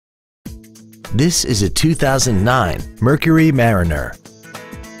This is a 2009 Mercury Mariner.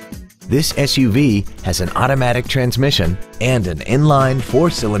 This SUV has an automatic transmission and an inline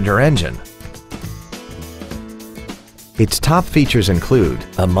 4-cylinder engine. Its top features include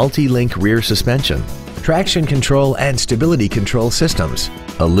a multi-link rear suspension, traction control and stability control systems,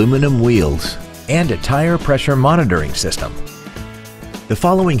 aluminum wheels, and a tire pressure monitoring system. The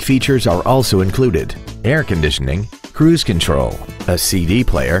following features are also included: air conditioning, cruise control, a CD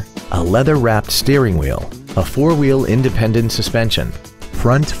player, a leather-wrapped steering wheel, a 4-wheel independent suspension,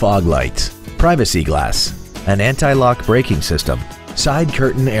 front fog lights, privacy glass, an anti-lock braking system, side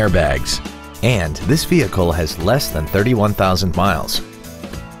curtain airbags, and this vehicle has less than 31,000 miles.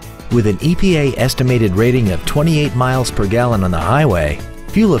 With an EPA estimated rating of 28 miles per gallon on the highway,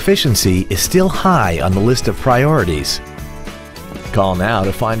 fuel efficiency is still high on the list of priorities. Call now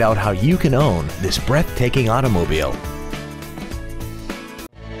to find out how you can own this breathtaking automobile.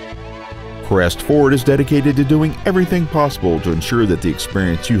 Crest Ford is dedicated to doing everything possible to ensure that the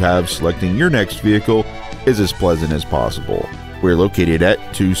experience you have selecting your next vehicle is as pleasant as possible. We're located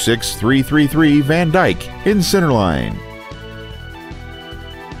at 26333 Van Dyke in Centerline.